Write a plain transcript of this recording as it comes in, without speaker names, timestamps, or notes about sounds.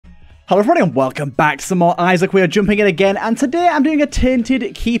Hello everybody and welcome back to some more Isaac. We are jumping in again, and today I'm doing a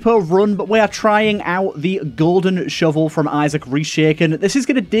Tainted Keeper run, but we are trying out the golden shovel from Isaac Reshaken. This is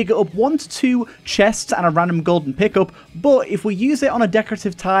going to dig up 1 to 2 chests and a random golden pickup, but if we use it on a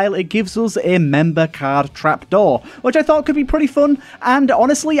decorative tile, it gives us a member card trapdoor, which I thought could be pretty fun. And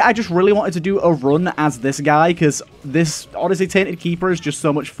honestly, I just really wanted to do a run as this guy, because this, honestly, Tainted Keeper is just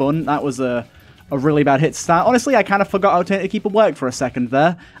so much fun. That was a really bad hit to start. Honestly, I kind of forgot how Tainted Keeper worked for a second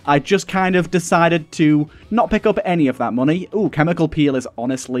there. I just kind of decided to not pick up any of that money. Ooh, Chemical Peel is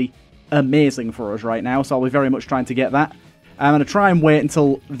honestly amazing for us right now, so I'll be very much trying to get that. I'm going to try and wait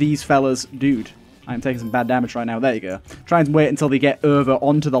until these fellas... Dude, I'm taking some bad damage right now. There you go. Try and wait until they get over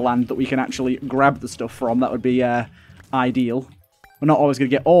onto the land that we can actually grab the stuff from. That would be ideal. We're not always going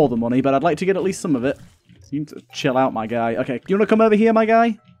to get all the money, but I'd like to get at least some of it. So you need to chill out, my guy. Okay, do you want to come over here, my guy?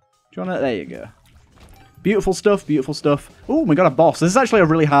 Do you want to... There you go. Beautiful stuff, beautiful stuff. Oh, we got a boss. This is actually a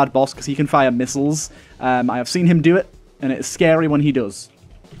really hard boss because he can fire missiles. I have seen him do it, and it's scary when he does.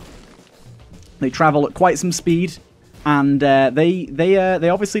 They travel at quite some speed, and they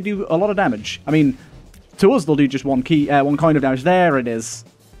obviously do a lot of damage. I mean, to us, they'll do just one coin of damage. There it is.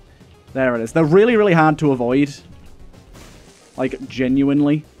 There it is. They're really, really hard to avoid. Like,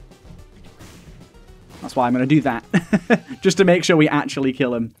 genuinely. That's why I'm going to do that. Just to make sure we actually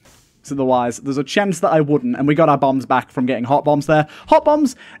kill him. So otherwise, there's a chance that I wouldn't, and we got our bombs back from getting hot bombs there. Hot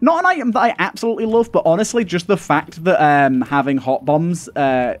bombs, not an item that I absolutely love, but honestly, just the fact that having hot bombs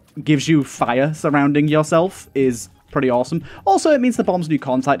gives you fire surrounding yourself is pretty awesome. Also, it means the bombs do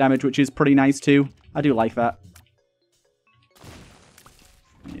contact damage, which is pretty nice too. I do like that.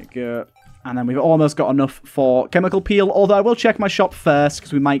 There you go. And then we've almost got enough for Chemical Peel, although I will check my shop first,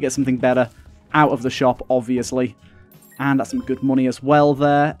 because we might get something better out of the shop, obviously. And that's some good money as well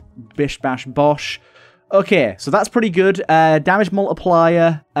there. Bish, bash, bosh. Okay, so that's pretty good. Damage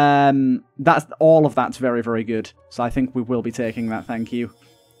multiplier. That's all of that's very, very good. So I think we will be taking that, thank you.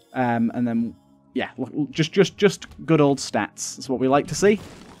 And then, yeah, just good old stats. That's what we like to see.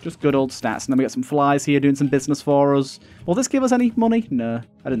 Just good old stats. And then we got some flies here doing some business for us. Will this give us any money? No,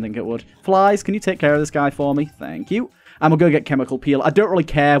 I didn't think it would. Flies, can you take care of this guy for me? Thank you. And we'll go get Chemical Peel. I don't really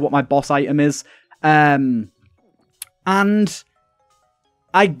care what my boss item is. And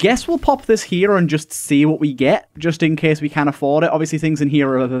I guess we'll pop this here and just see what we get, just in case we can afford it. Obviously, things in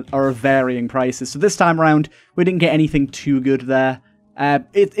here are of varying prices. So this time around, we didn't get anything too good there.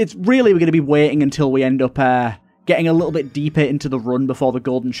 It's really, we're going to be waiting until we end up getting a little bit deeper into the run before the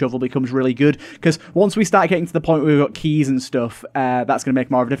golden shovel becomes really good. Because once we start getting to the point where we've got keys and stuff, that's going to make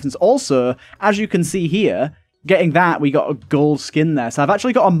more of a difference. Also, as you can see here... Getting that, we got a gold skin there. So I've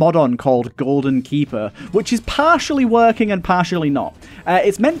actually got a mod on called Golden Keeper, which is partially working and partially not.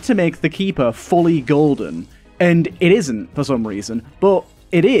 It's meant to make the Keeper fully golden, and it isn't for some reason, but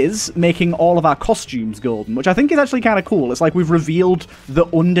it is making all of our costumes golden, which I think is actually kind of cool. It's like we've revealed the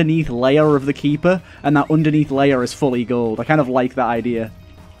underneath layer of the Keeper, and that underneath layer is fully gold. I kind of like that idea.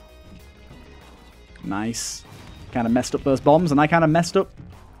 Nice. Kind of messed up those bombs, and I kind of messed up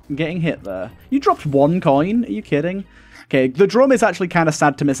getting hit there. You dropped 1 coin? Are you kidding? Okay, the drum is actually kind of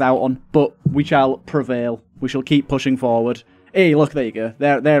sad to miss out on, but we shall prevail. We shall keep pushing forward. Hey, look, there you go.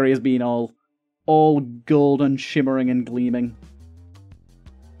 There he has been all golden, shimmering and gleaming.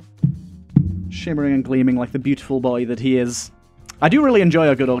 Shimmering and gleaming like the beautiful boy that he is. I do really enjoy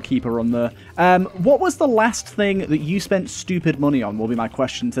a good old Keeper run there. What was the last thing that you spent stupid money on, will be my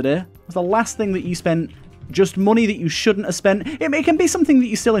question today. What was the last thing that you spent... Just money that you shouldn't have spent. It can be something that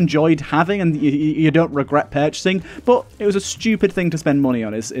you still enjoyed having and you don't regret purchasing, but it was a stupid thing to spend money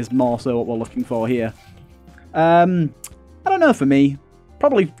on is more so what we're looking for here. I don't know for me.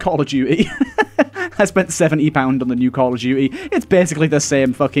 Probably Call of Duty. I spent £70 on the new Call of Duty. It's basically the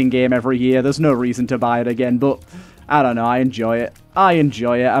same fucking game every year. There's no reason to buy it again, but I don't know. I enjoy it. I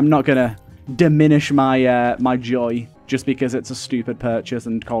enjoy it. I'm not going to diminish my my joy just because it's a stupid purchase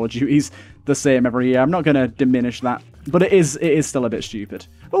and Call of Duty's the same every year. I'm not going to diminish that, but it is still a bit stupid.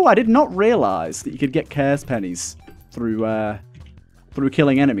 Oh, I did not realise that you could get Accursed pennies through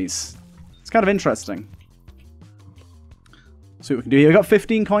killing enemies. It's kind of interesting. See what we can do here. We've got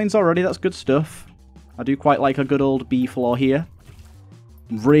 15 coins already. That's good stuff. I do quite like a good old B floor here.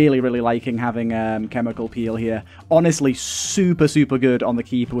 Really, really liking having Chemical Peel here. Honestly, super, super good on the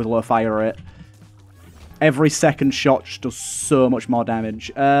Keeper with low fire rate. Every second shot just does so much more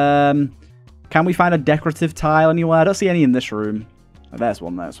damage. Can we find a decorative tile anywhere? I don't see any in this room. Oh, there's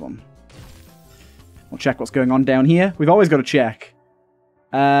one, there's one. We'll check what's going on down here. We've always got to check.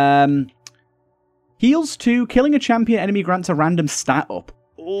 Heals 2. Killing a champion enemy grants a random stat up.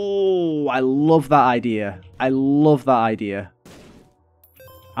 Oh, I love that idea. I love that idea.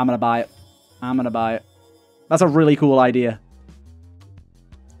 I'm going to buy it. I'm going to buy it. That's a really cool idea.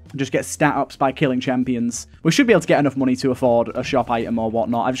 Just get stat ups by killing champions. We should be able to get enough money to afford a shop item or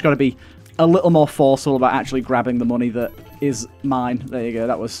whatnot. I've just got to be a little more forceful about actually grabbing the money that is mine. There you go.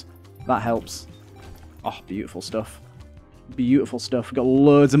 That helps. Oh, beautiful stuff. Beautiful stuff. Got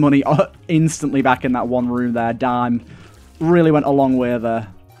loads of money instantly back in that one room there. Dime. Really went a long way there.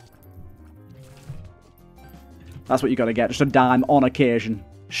 That's what you got to get. Just a dime on occasion.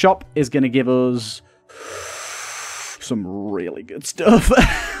 Shop is going to give us some really good stuff.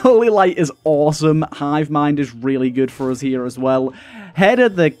 Holy Light is awesome. Hive Mind is really good for us here as well. Head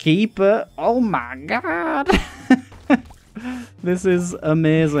of the Keeper. Oh my god. This is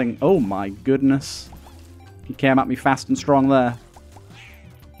amazing. Oh my goodness. He came at me fast and strong there.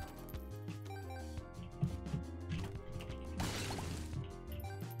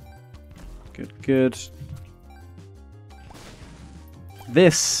 Good, good.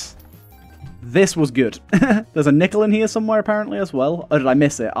 This was good. There's a nickel in here somewhere apparently as well. Or did I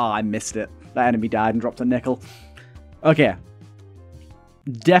miss it? Oh, I missed it. That enemy died and dropped a nickel. Okay.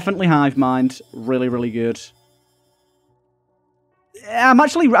 Definitely Hive Mind. Really, really good.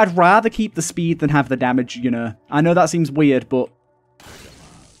 I'd rather keep the speed than have the damage, you know. I know that seems weird, but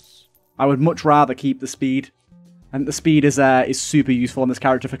I would much rather keep the speed. And the speed is super useful on this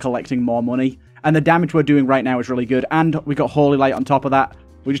character for collecting more money. And the damage we're doing right now is really good. And we got Holy Light on top of that.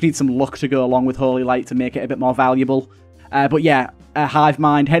 We just need some luck to go along with Holy Light to make it a bit more valuable. But yeah, Hive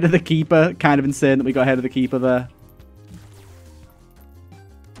Mind, Head of the Keeper. Kind of insane that we got Head of the Keeper there.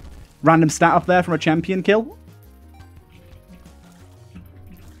 Random stat up there from a champion kill.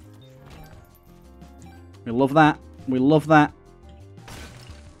 We love that. We love that.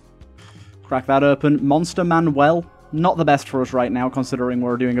 Crack that open. Monster Manuel. Not the best for us right now, considering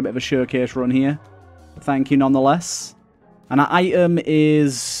we're doing a bit of a showcase run here. But thank you nonetheless. And our item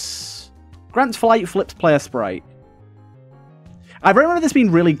is... Grants Flight, flips player sprite. I remember this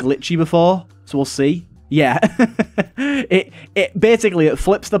being really glitchy before, so we'll see. Yeah. it basically, it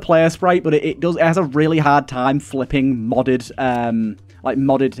flips the player sprite, but it has a really hard time flipping modded,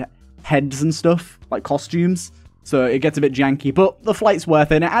 modded heads and stuff, like costumes. So it gets a bit janky, but the flight's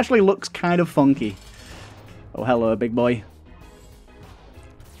worth it, and it actually looks kind of funky. Oh, hello, big boy.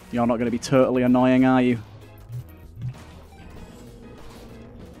 You're not going to be totally annoying, are you?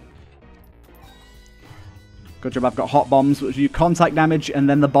 Good job, I've got hot bombs, which do contact damage and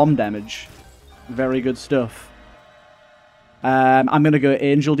then the bomb damage. Very good stuff. I'm going to go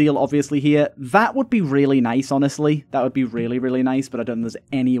Angel Deal, obviously, here. That would be really nice, honestly. That would be really, really nice, but I don't think there's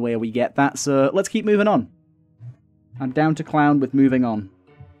any way we get that, so let's keep moving on. I'm down to Clown with moving on.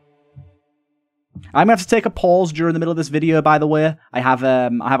 I'm going to have to take a pause during the middle of this video, by the way. I have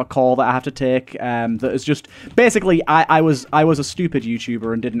a call that I have to take that is just... Basically, I was a stupid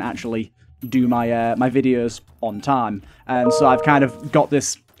YouTuber and didn't actually do my my videos on time. So I've kind of got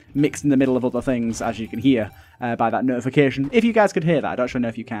this mixed in the middle of other things, as you can hear by that notification. If you guys could hear that, I don't actually know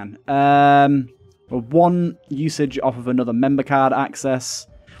if you can. One usage off of another member card access.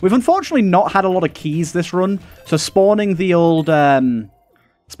 We've unfortunately not had a lot of keys this run, so spawning the old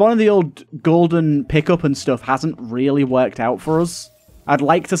golden pickup and stuff hasn't really worked out for us. I'd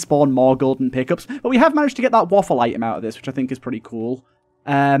like to spawn more golden pickups, but we have managed to get that waffle item out of this, which I think is pretty cool.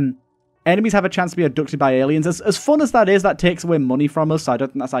 Enemies have a chance to be abducted by aliens. As fun as that is, that takes away money from us, so I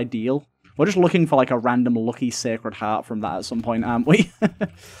don't think that's ideal. We're just looking for like a random lucky sacred heart from that at some point, aren't we?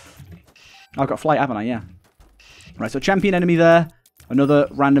 I've got flight, haven't I? Yeah. Right, so champion enemy there. Another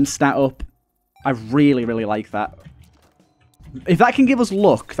random stat up. I really, really like that. If that can give us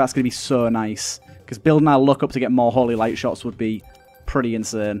luck, that's going to be so nice. Because building our luck up to get more Holy Light shots would be pretty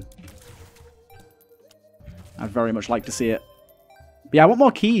insane. I'd very much like to see it. But yeah, I want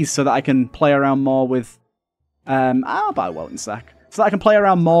more keys so that I can play around more with... I'll buy a Welton Sack. So that I can play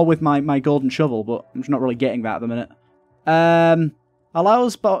around more with my golden shovel, but I'm just not really getting that at the minute.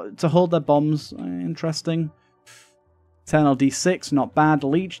 Allows to hold their bombs. Interesting. Eternal D6, not bad.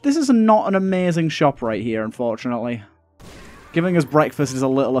 Leech. This is not an amazing shop right here, unfortunately. Giving us breakfast is a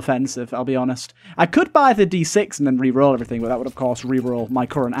little offensive, I'll be honest. I could buy the D6 and then re-roll everything, but that would, of course, re-roll my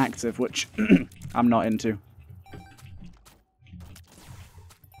current active, which I'm not into.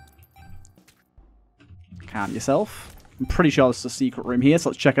 Calm yourself. I'm pretty sure there's a secret room here, so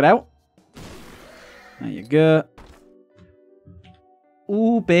let's check it out. There you go.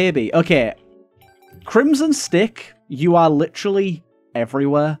 Ooh, baby. Okay. Crimson Stick, you are literally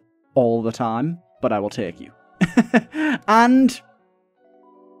everywhere all the time, but I will take you. And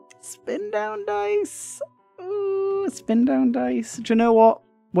spin down dice. Ooh, spin down dice. Do you know what?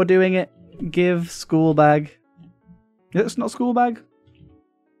 We're doing it. Give school bag. It's not school bag.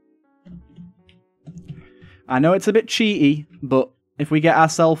 I know it's a bit cheaty, but if we get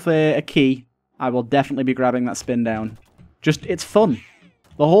ourselves a key, I will definitely be grabbing that spin down. Just, it's fun.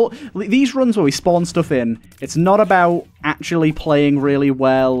 These runs where we spawn stuff in, it's not about actually playing really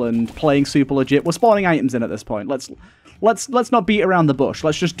well and playing super legit. We're spawning items in at this point. Let's not beat around the bush.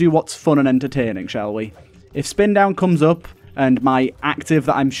 Let's just do what's fun and entertaining, shall we? If spin down comes up and my active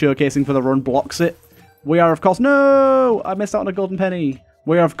that I'm showcasing for the run blocks it, we are of course... No! I missed out on a golden penny.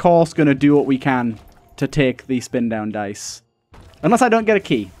 We are of course going to do what we can to take the spin down dice. Unless I don't get a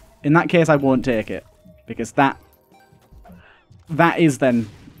key. In that case, I won't take it. Because that is then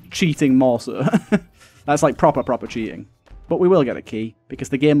cheating more so. That's like proper cheating. But we will get a key, because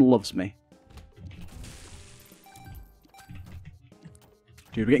the game loves me.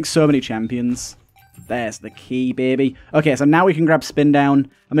 Dude, we're getting so many champions. There's the key, baby. Okay, so now we can grab spin down,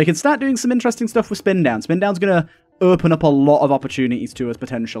 and we can start doing some interesting stuff with spin down. Spin down's going to open up a lot of opportunities to us,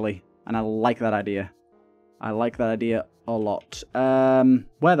 potentially. And I like that idea. I like that idea a lot.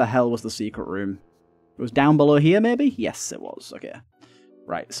 Where the hell was the secret room? It was down below here, maybe? Yes, it was. Okay.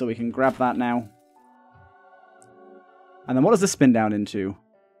 Right, so we can grab that now. And then what does this spin down into?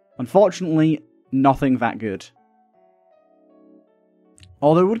 Unfortunately, nothing that good.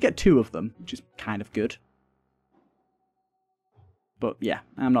 Although we would get 2 of them, which is kind of good. But yeah,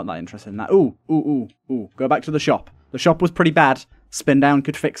 I'm not that interested in that. Ooh. Go back to the shop. The shop was pretty bad. Spin down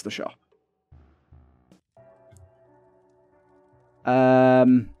could fix the shop.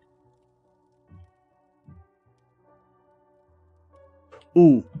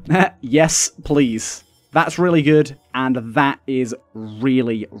 Ooh. Yes, please. That's really good, and that is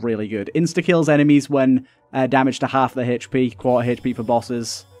really, really good. Insta-kills enemies when damage to half their HP, quarter HP for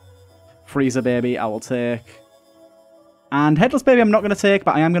bosses. Freezer Baby, I will take. And Headless Baby I'm not going to take,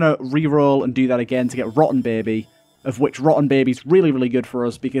 but I am going to re-roll and do that again to get Rotten Baby, of which Rotten Baby's really, really good for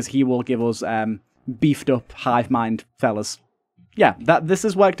us, because he will give us beefed up hive mind fellas. Yeah, this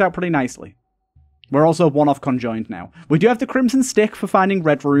has worked out pretty nicely. We're also one-off conjoined now. We do have the Crimson Stick for finding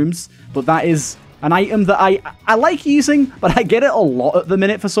red rooms, but that is an item that I like using, but I get it a lot at the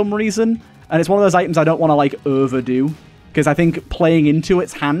minute for some reason. And it's one of those items I don't want to, like, overdo. Because I think playing into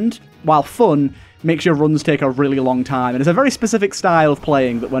its hand, while fun, makes your runs take a really long time. And it's a very specific style of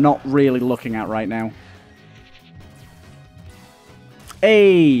playing that we're not really looking at right now.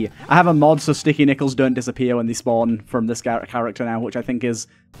 Hey! I have a mod so sticky nickels don't disappear when they spawn from this character now, which I think is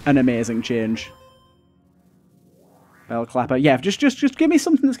an amazing change. Bell Clapper. Yeah, just give me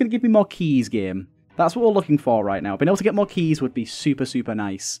something that's going to give me more keys, game. That's what we're looking for right now. Being able to get more keys would be super, super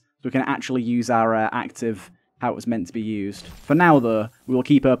nice. So we can actually use our active how it was meant to be used. For now, though, we will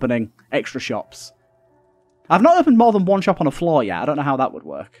keep opening extra shops. I've not opened more than 1 shop on a floor yet. I don't know how that would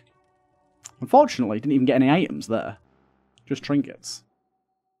work. Unfortunately, didn't even get any items there. Just trinkets.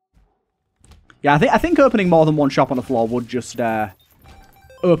 Yeah, I think opening more than 1 shop on a floor would just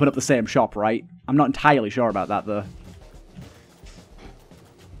open up the same shop, right? I'm not entirely sure about that, though.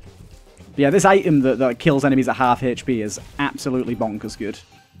 But yeah, this item that kills enemies at half HP is absolutely bonkers good.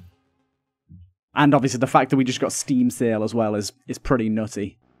 And obviously the fact that we just got Steam Sale as well is pretty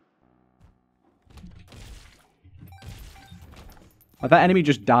nutty. Like, that enemy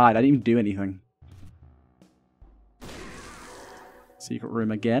just died. I didn't even do anything. Secret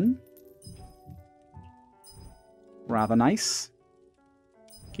room again. Rather nice.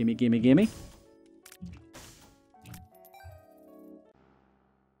 Gimme, gimme, gimme.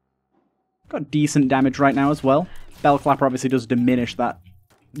 Got decent damage right now as well. Bell Clapper obviously does diminish that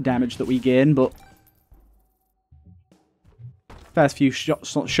damage that we gain, but first few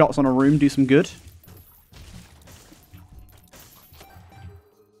shots on a room do some good.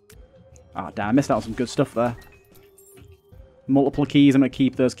 Oh, damn, I missed out on some good stuff there. Multiple keys. I'm going to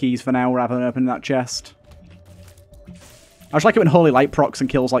keep those keys for now rather than opening that chest. I just like it when Holy Light procs and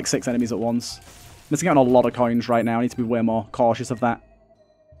kills like 6 enemies at once. Missing out on a lot of coins right now. I need to be way more cautious of that.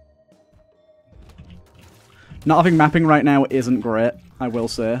 Not having mapping right now isn't great, I will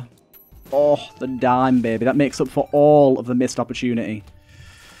say. Oh, the dime, baby. That makes up for all of the missed opportunity.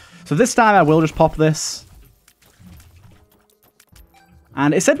 So this time I will just pop this.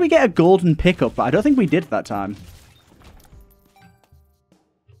 And it said we get a golden pickup, but I don't think we did that time.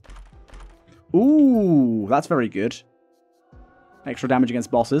 Ooh, that's very good. Extra damage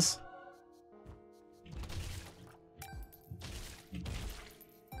against bosses.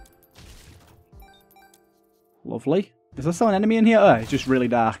 Lovely. Is there still an enemy in here? Oh, it's just really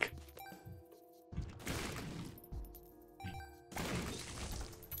dark.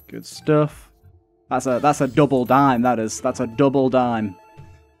 Good stuff. That's a double dime, that is. That's a double dime.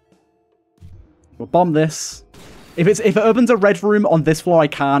 We'll bomb this. If it opens a red room on this floor, I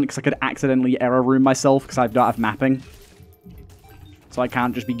can't because I could accidentally error room myself because I don't have mapping. So I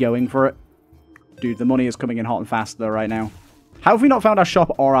can't just be going for it. Dude, the money is coming in hot and fast though right now. How have we not found our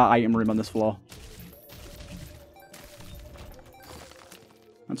shop or our item room on this floor?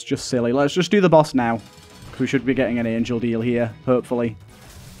 That's just silly. Let's just do the boss now. Because we should be getting an angel deal here, hopefully.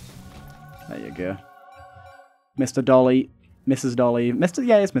 There you go. Mr. Dolly. Mrs. Dolly.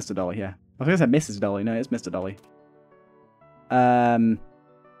 Yeah, it's Mr. Dolly, yeah. I was going to say Mrs. Dolly. No, it's Mr. Dolly.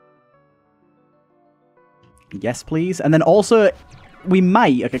 Yes, please. And then also, we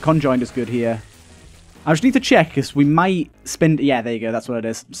might... Okay, conjoined is good here. I just need to check, because we might spin... Yeah, there you go. That's what it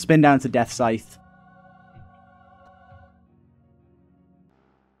is. Spin down to Death Scythe.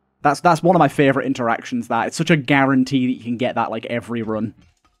 That's one of my favourite interactions, that. It's such a guarantee that you can get that, like, every run.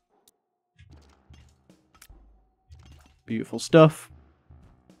 Beautiful stuff.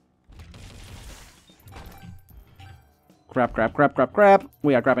 Grab, grab, grab, grab, grab.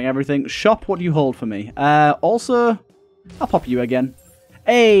 We are grabbing everything. Shop, what do you hold for me? Also, I'll pop you again.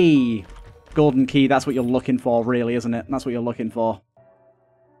 Hey! Golden key, that's what you're looking for, really, isn't it? That's what you're looking for.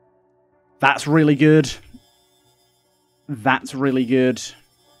 That's really good. That's really good.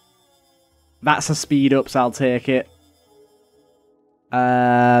 That's a speed up, so I'll take it.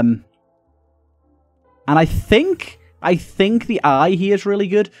 And I think the eye here is really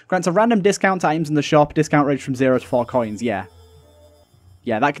good. Grants a random discount to items in the shop. Discount range from 0 to 4 coins. Yeah.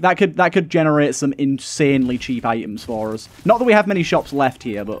 Yeah, that could generate some insanely cheap items for us. Not that we have many shops left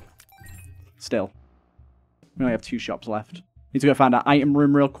here, but still. We only have 2 shops left. Need to go find our item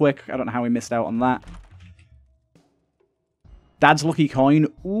room real quick. I don't know how we missed out on that. Dad's lucky coin.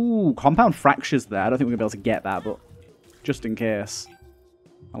 Ooh, compound fractures there. I don't think we're going to be able to get that, but just in case.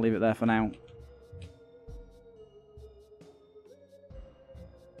 I'll leave it there for now.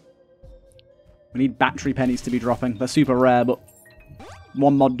 We need battery pennies to be dropping. They're super rare, but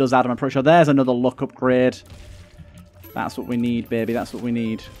one mod does add them, I'm pretty sure. There's another luck upgrade. That's what we need, baby. That's what we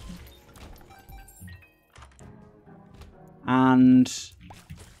need. And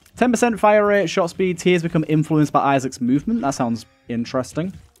 10% fire rate, shot speed, tears become influenced by Isaac's movement. That sounds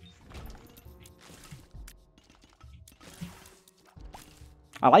interesting.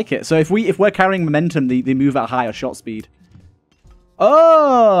 I like it. So if we're carrying momentum, they move at a higher shot speed.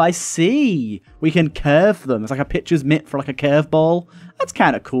 Oh, I see. We can curve them. It's like a pitcher's mitt for like a curveball. That's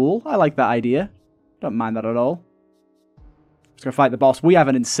kind of cool. I like that idea. Don't mind that at all. Let's go fight the boss. We have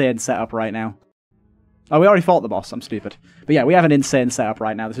an insane setup right now. Oh, we already fought the boss. I'm stupid. But yeah, we have an insane setup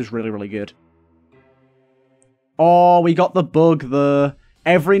right now. This is really, really good. Oh, we got the bug.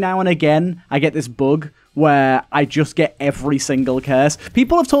 Every now and again, I get this bug where I just get every single curse.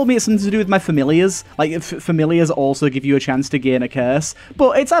 People have told me it's something to do with my familiars. Like, familiars also give you a chance to gain a curse.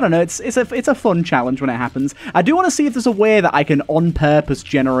 But I don't know, it's a fun challenge when it happens. I do want to see if there's a way that I can on purpose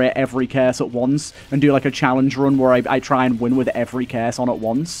generate every curse at once and do like a challenge run where I try and win with every curse on at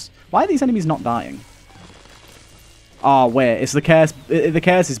once. Why are these enemies not dying? Oh, wait, it's the curse. The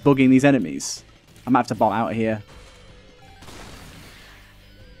curse is bugging these enemies. I might have to bomb out of here.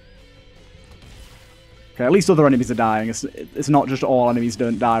 Okay, at least other enemies are dying. It's not just all enemies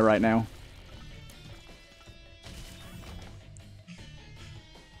don't die right now.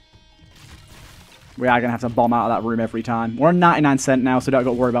 We are going to have to bomb out of that room every time. We're on 99 cent now, so don't got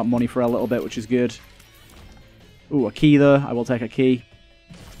to worry about money for a little bit, which is good. Ooh, a key though. I will take a key.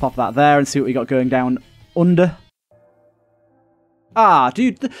 Pop that there and see what we got going down under. Ah,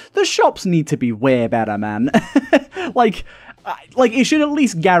 dude, the shops need to be way better, man. like, it should at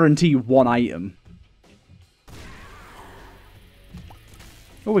least guarantee one item.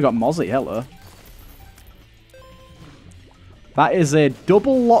 Oh, we got Mozzie, hello. That is a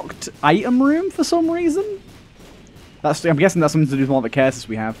double-locked item room for some reason. I'm guessing that's something to do with one of the curses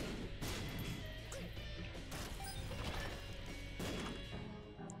we have.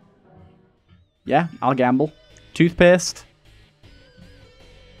 Yeah, I'll gamble. Toothpaste.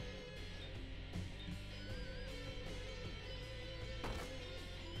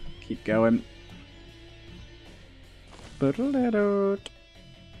 Keep going.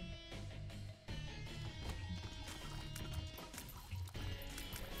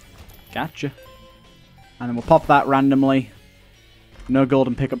 Gotcha. And then we'll pop that randomly. No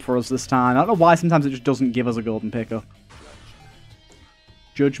golden pickup for us this time. I don't know why sometimes it just doesn't give us a golden pickup.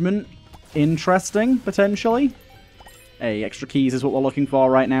 Judgment. Interesting, potentially. Hey, extra keys is what we're looking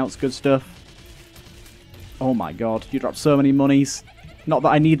for right now. It's good stuff. Oh my god. You dropped so many monies. Not that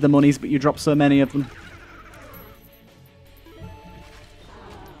I need the monies, but you dropped so many of them.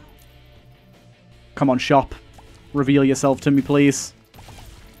 Come on, shop. Reveal yourself to me, please.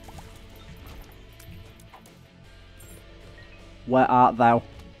 Where art thou?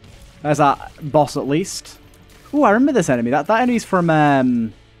 There's that boss at least. Ooh, I remember this enemy. That enemy's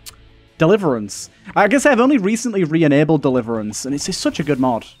from Deliverance. I guess I've only recently re-enabled Deliverance, and it's just such a good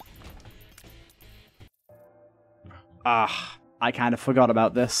mod. Ah, I kind of forgot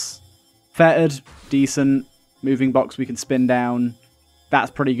about this. Fettered, decent. Moving box we can spin down.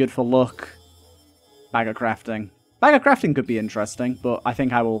 That's pretty good for luck. Bag of crafting. Bag of crafting could be interesting, but I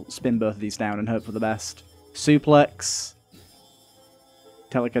think I will spin both of these down and hope for the best. Suplex.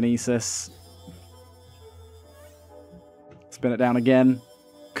 Telekinesis. Spin it down again.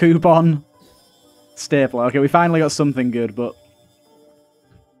 Coupon. Stapler. Okay, we finally got something good, but...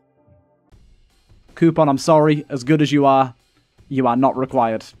 Coupon, I'm sorry. As good as you are not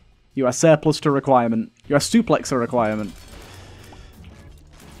required. You are surplus to requirement. You are suplex a requirement.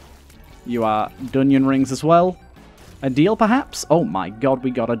 You are Dunyan Rings as well. A deal, perhaps? Oh my god,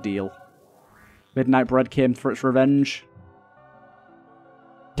 we got a deal. Midnight Bread came for its revenge.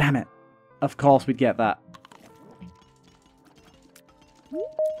 Damn it. Of course we'd get that.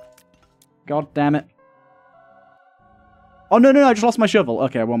 God damn it. Oh, no, I just lost my shovel.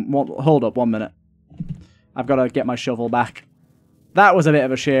 Okay, hold up 1 minute. I've got to get my shovel back. That was a bit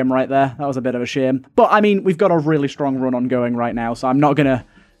of a shame right there. That was a bit of a shame. But, I mean, we've got a really strong run ongoing right now, so I'm not gonna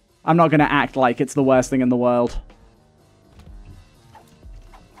act like it's the worst thing in the world.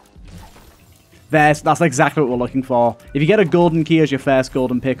 That's exactly what we're looking for. If you get a golden key as your first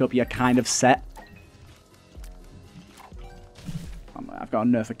golden pickup, you're kind of set. I've got a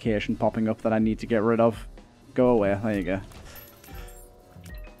notification popping up that I need to get rid of. Go away. There you go.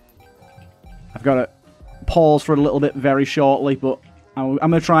 I've got to pause for a little bit very shortly, but I'm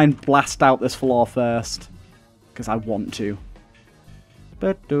going to try and blast out this floor first. Because I want to.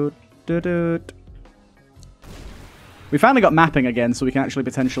 We finally got mapping again, so we can actually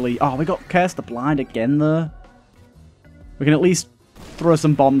potentially... Oh, we got Curse the Blind again, though. We can at least throw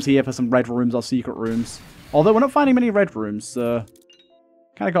some bombs here for some red rooms or secret rooms. Although we're not finding many red rooms, so...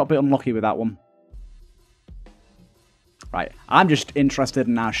 Kind of got a bit unlucky with that one. Right, I'm just interested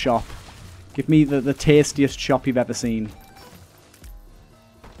in our shop. Give me the tastiest shop you've ever seen.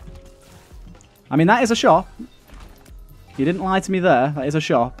 I mean, that is a shop. You didn't lie to me there. That is a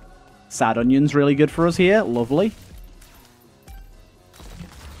shop. Sad Onion's really good for us here. Lovely.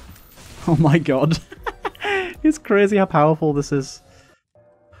 Oh my god. It's crazy how powerful this is.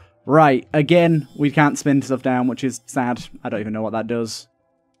 Right, again, we can't spin stuff down, which is sad. I don't even know what that does.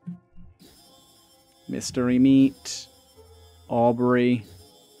 Mystery Meat. Aubrey.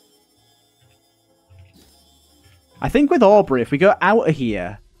 I think with Aubrey, if we go out of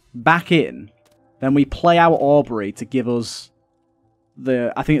here, back in, then we play out Aubrey to give us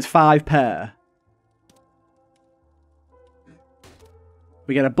the... I think it's 5 pair.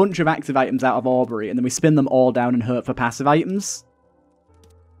 We get a bunch of active items out of Aubrey, and then we spin them all down and hope for passive items.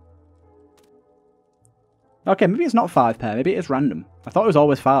 Okay, maybe it's not 5 pair. Maybe it is random. I thought it was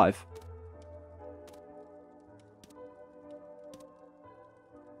always 5.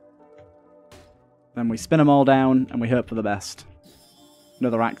 Then we spin them all down, and we hope for the best.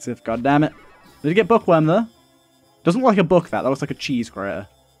 Another active. God damn it. Did you get Bookworm, though? Doesn't look like a book, that. That looks like a cheese grater.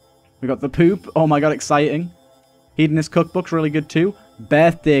 We got the Poop. Oh my god, exciting. Hedonist Cookbook's really good, too.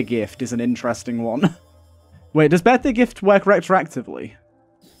 Birthday Gift is an interesting one. Wait, does Birthday Gift work retroactively?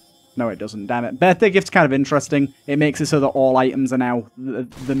 No, it doesn't. Damn it. Birthday Gift's kind of interesting. It makes it so that all items are now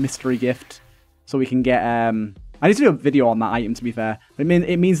the mystery gift. So we can get... I need to do a video on that item, to be fair. It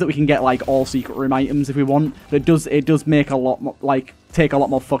means that we can get, like, all secret room items if we want. But it does make a lot more, like, take a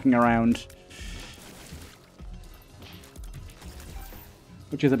lot more fucking around.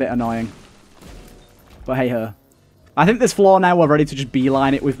 Which is a bit annoying. But hey-ho. I think this floor now, we're ready to just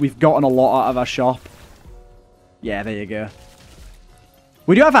beeline it. We've gotten a lot out of our shop. Yeah, there you go.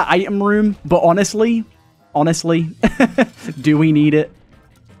 We do have an item room, but honestly, do we need it?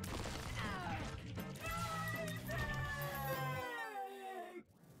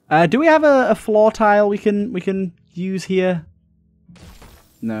 Do we have a floor tile we can use here?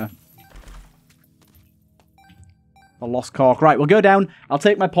 No. A lost cork. Right, we'll go down. I'll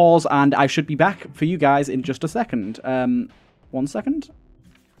take my pause, and I should be back for you guys in just a second. 1 second.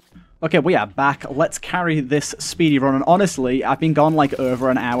 Okay, we are back. Let's carry this speedy run. And honestly, I've been gone like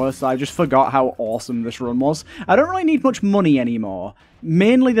over an hour, so I just forgot how awesome this run was. I don't really need much money anymore.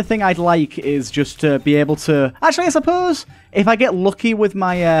 Mainly the thing I'd like is just to be able to... Actually, I suppose if I get lucky with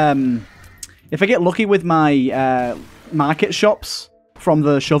my... market shops from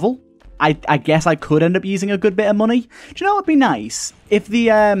the shovel, I guess I could end up using a good bit of money. Do you know what would be nice? If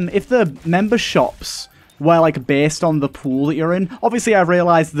the member shops were like based on the pool that you're in. Obviously, I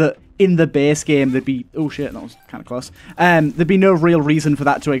realize that in the base game, there'd be... Oh, shit, that was kind of close. There'd be no real reason for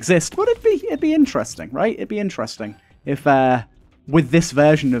that to exist, but it'd be interesting, right? It'd be interesting if... with this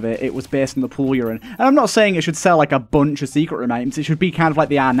version of it, it was based on the pool you're in. And I'm not saying it should sell like a bunch of secret room items. It should be kind of like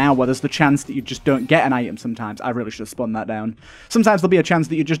they are now, where there's the chance that you just don't get an item sometimes. I really should have spun that down. Sometimes there'll be a chance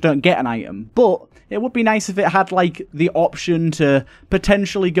that you just don't get an item. But it would be nice if it had like the option to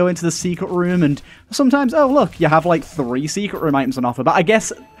potentially go into the secret room. And sometimes, oh look, you have like 3 secret room items on offer. But I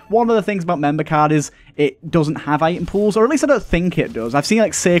guess one of the things about member card is it doesn't have item pools. Or at least I don't think it does. I've seen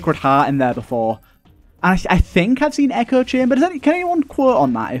like Sacred Heart in there before. I think I've seen Echo Chamber. Can anyone quote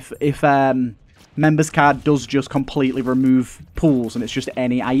on that? If Members Card does just completely remove pools and it's just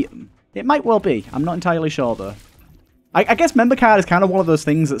any item. It might well be. I'm not entirely sure, though. I guess Member Card is kind of one of those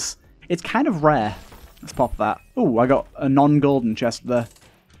things it's kind of rare. Let's pop that. Ooh, I got a non-golden chest there.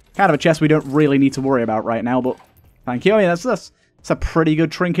 Kind of a chest we don't really need to worry about right now, but thank you. I mean, that's a pretty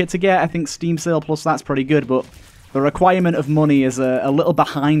good trinket to get. I think Steam Sale plus that's pretty good, but the requirement of money is a little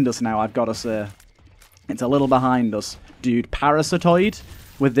behind us now, I've got to say. It's a little behind us. Dude, Parasitoid,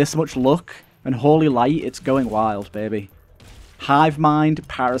 with this much luck, and Holy Light, it's going wild, baby. Hive Mind,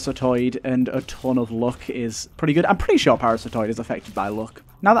 Parasitoid, and a ton of luck is pretty good. I'm pretty sure Parasitoid is affected by luck.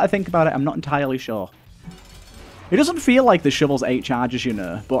 Now that I think about it, I'm not entirely sure. It doesn't feel like the shovel's 8 charges, you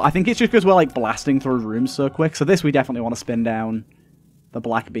know, but I think it's just because we're, like, blasting through rooms so quick. So this we definitely want to spin down. The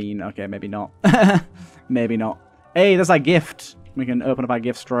Black Bean. Okay, maybe not. Maybe not. Hey, there's our gift. We can open up our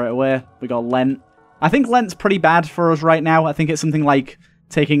gift straight away. We got Lent. I think Lent's pretty bad for us right now. I think it's something like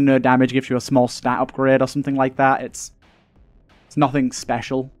taking no damage gives you a small stat upgrade or something like that. It's nothing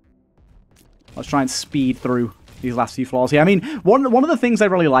special. Let's try and speed through these last few floors here. I mean, one of the things I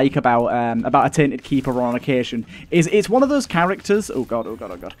really like about a Tainted Keeper on occasion is it's one of those characters... Oh god, oh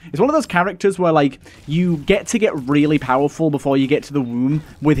god, oh god. It's one of those characters where, like, you get to get really powerful before you get to the womb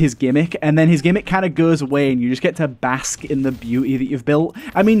with his gimmick, and then his gimmick kind of goes away, and you just get to bask in the beauty that you've built.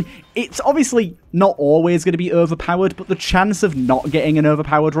 I mean, it's obviously not always going to be overpowered, but the chance of not getting an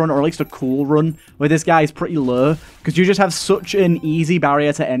overpowered run, or at least a cool run, with this guy is pretty low, because you just have such an easy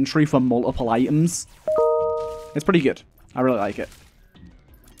barrier to entry for multiple items. It's pretty good. I really like it.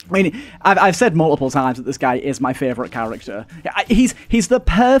 I mean, I've said multiple times that this guy is my favourite character. He's the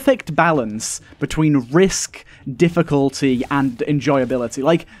perfect balance between risk, difficulty, and enjoyability.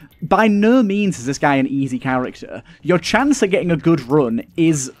 Like, by no means is this guy an easy character. Your chance at getting a good run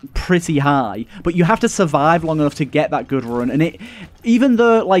is pretty high, but you have to survive long enough to get that good run. And even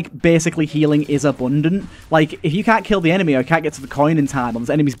though, like, basically healing is abundant, like, if you can't kill the enemy or can't get to the coin in time, or there's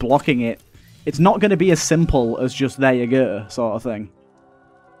enemies blocking it, it's not going to be as simple as just there you go sort of thing.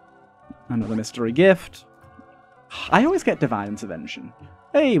 Another mystery gift. I always get Divine Intervention.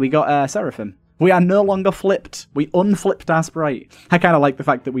 Hey, we got Seraphim. We are no longer flipped. We unflipped our sprite. I kind of like the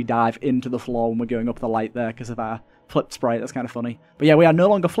fact that we dive into the floor when we're going up the light there because of our flipped sprite. That's kind of funny. But yeah, we are no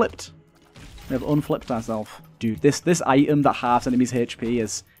longer flipped. We have unflipped ourselves. Dude, this item that halves enemies' HP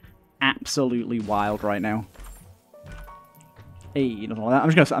is absolutely wild right now. Hey, nothing like that.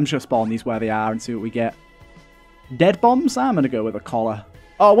 I'm just gonna spawn these where they are and see what we get. Dead bombs? I'm gonna go with a collar.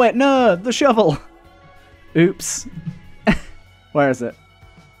 Oh wait, no, the shovel. Oops. Where is it?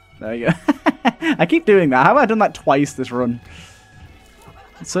 There you go. I keep doing that. How have I done that twice this run?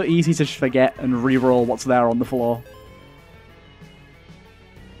 It's so easy to just forget and re-roll what's there on the floor.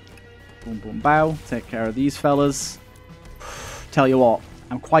 Boom, boom, bow. Take care of these fellas. Tell you what,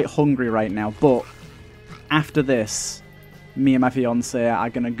 I'm quite hungry right now, but after this, me and my fiance are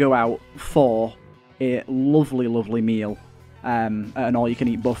going to go out for a lovely, lovely meal at an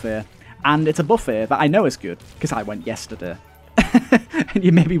all-you-can-eat buffet. And it's a buffet that I know is good, because I went yesterday. And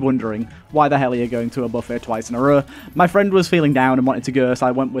you may be wondering, why the hell are you going to a buffet twice in a row? My friend was feeling down and wanted to go, so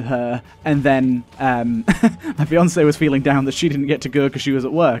I went with her. And then my fiance was feeling down that she didn't get to go because she was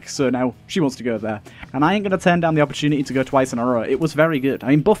at work, so now she wants to go there. And I ain't going to turn down the opportunity to go twice in a row. It was very good. I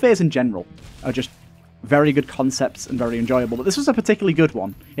mean, buffets in general are just very good concepts and very enjoyable, but this was a particularly good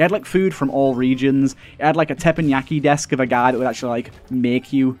one. It had like food from all regions. It had like a teppanyaki desk of a guy that would actually like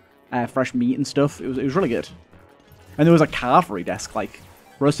make you fresh meat and stuff. It was really good. And there was a carvery desk, like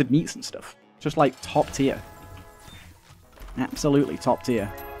roasted meats and stuff. Just like top tier. Absolutely top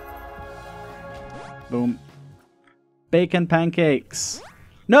tier. Boom. Bacon pancakes.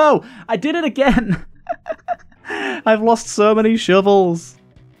 No! I did it again! I've lost so many shovels.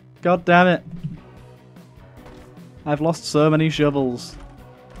 God damn it. I've lost so many shovels.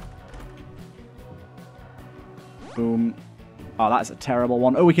 Boom. Oh, that's a terrible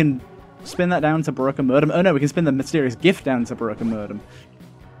one. Oh, we can spin that down to Broken Modem. Oh no, we can spin the mysterious gift down to Broken Modem.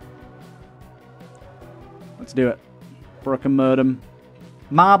 Let's do it. Broken Modem.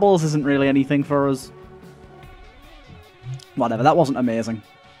 Marbles isn't really anything for us. Whatever, that wasn't amazing.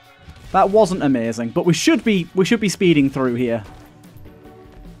 That wasn't amazing, but we should be speeding through here.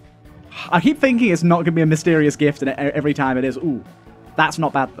 I keep thinking it's not going to be a mysterious gift, and every time it is. Ooh, that's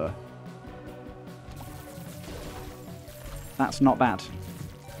not bad, though. That's not bad.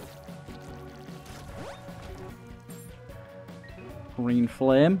 Green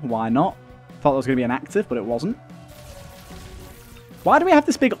Flame, why not? Thought there was going to be an active, but it wasn't. Why do we have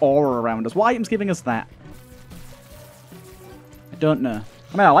this big aura around us? What item's giving us that? I don't know.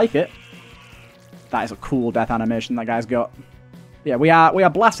 I mean, I like it. That is a cool death animation that guy's got. Yeah, we are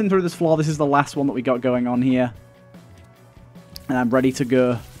blasting through this floor. This is the last one that we got going on here. And I'm ready to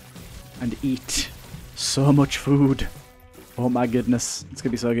go and eat so much food. Oh my goodness. It's going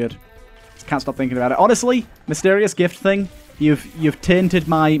to be so good. Just can't stop thinking about it. Honestly, mysterious gift thing, you've tainted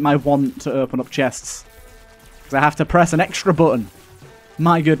my want to open up chests. Because I have to press an extra button.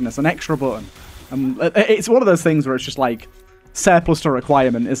 My goodness, an extra button. It's one of those things where it's just like surplus to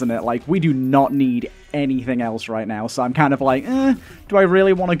requirement, isn't it? Like, we do not need anything else right now, so I'm kind of like, do I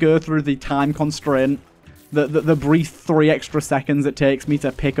really want to go through the time constraint, the brief 3 extra seconds it takes me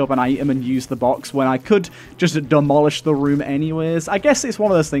to pick up an item and use the box when I could just demolish the room anyways? I guess it's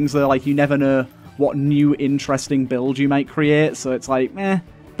one of those things that, like, you never know what new interesting build you might create, so it's like,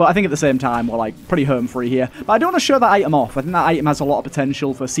 But I think at the same time, we're, like, pretty home free here. But I don't want to show that item off. I think that item has a lot of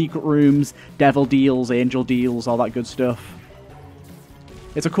potential for secret rooms, devil deals, angel deals, all that good stuff.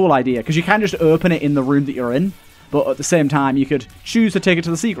 It's a cool idea, because you can just open it in the room that you're in, but at the same time, you could choose to take it to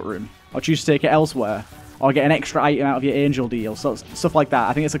the secret room, or choose to take it elsewhere, or get an extra item out of your angel deal, so stuff like that.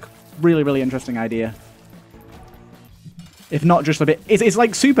 I think it's a really, really interesting idea. If not just a bit... It's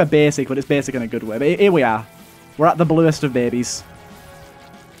like super basic, but it's basic in a good way. But here we are. We're at the bluest of babies.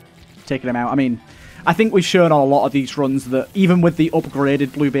 Taking them out. I mean, I think we've shown on a lot of these runs that even with the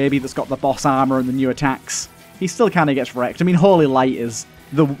upgraded blue baby that's got the boss armor and the new attacks, he still kind of gets wrecked. I mean, Holy Light is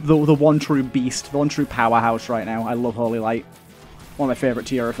the one true beast, the one true powerhouse right now. I love Holy Light. One of my favorite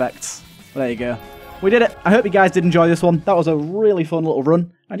tier effects. There you go. We did it. I hope you guys did enjoy this one. That was a really fun little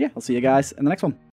run. And yeah, I'll see you guys in the next one.